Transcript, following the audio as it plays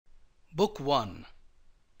Book 1,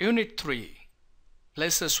 Unit 3,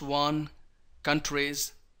 Places 1,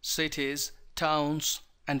 Countries, Cities, Towns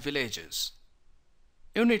and Villages.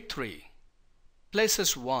 Unit 3,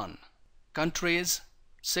 Places 1, Countries,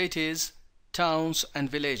 Cities, Towns and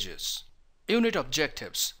Villages. Unit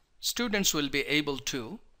Objectives. Students will be able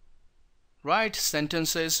to write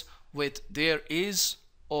sentences with there is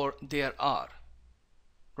or there are.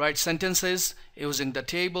 Write sentences using the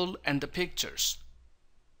table and the pictures.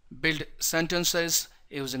 Build sentences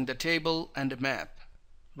using the table and a map.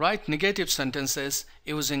 Write negative sentences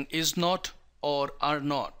using is not or are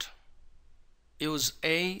not. Use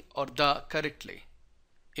a or the correctly.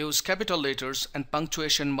 Use capital letters and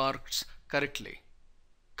punctuation marks correctly.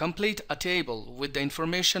 Complete a table with the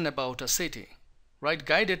information about a city. Write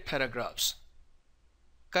guided paragraphs.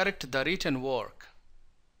 Correct the written work.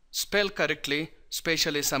 Spell correctly,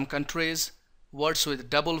 especially some countries, words with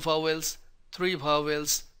double vowels, 3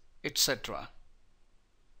 vowels, etc.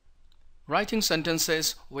 Writing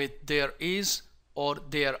sentences with there is or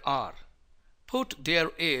there are. Put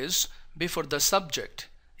there is before the subject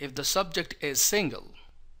if the subject is single,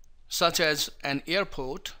 such as an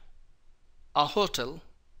airport, a hotel,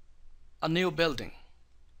 a new building.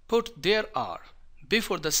 Put there are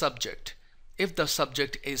before the subject if the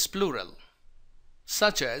subject is plural,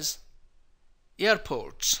 such as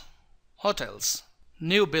airports, hotels,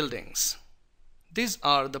 new buildings. These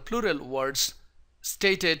are the plural words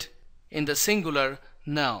stated in the singular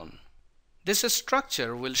noun. This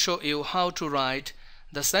structure will show you how to write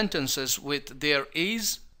the sentences with there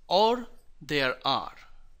is or there are.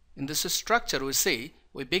 In this structure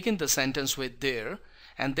we begin the sentence with there,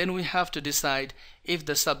 and then we have to decide if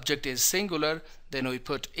the subject is singular, then we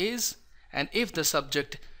put is, and if the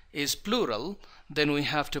subject is plural, then we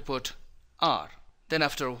have to put are. Then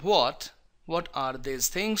after what are these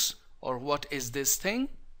things, or what is this thing?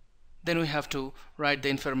 Then we have to write the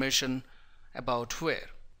information about where.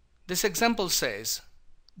 This example says,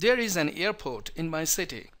 there is an airport in my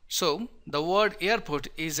city. So the word airport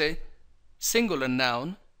is a singular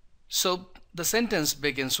noun. So the sentence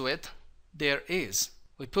begins with there is.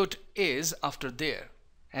 We put is after there.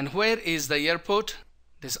 And where is the airport?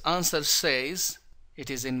 This answer says it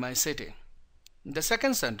is in my city. In the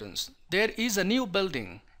second sentence, there is a new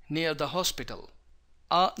building near the hospital.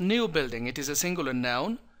 A new building, it is a singular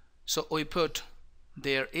noun, so we put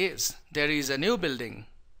there is. There is a new building.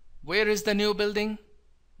 Where is the new building?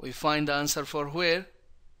 We find the answer for where?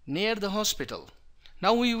 Near the hospital.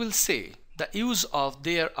 Now we will see the use of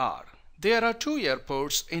there are. There are 2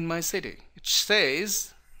 airports in my city. It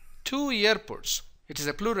says 2 airports. It is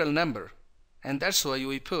a plural number, and that's why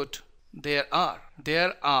we put there are.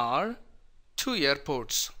 There are 2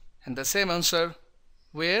 airports, and the same answer,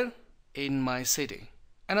 where? In my city.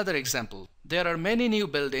 Another example, there are many new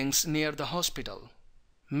buildings near the hospital.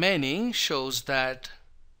 Many shows that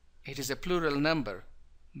it is a plural number,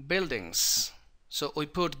 buildings. So we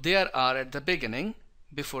put there are at the beginning,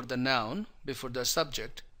 before the noun, before the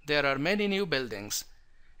subject. There are many new buildings.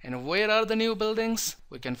 And where are the new buildings?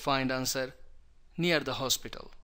 We can find answer near the hospital.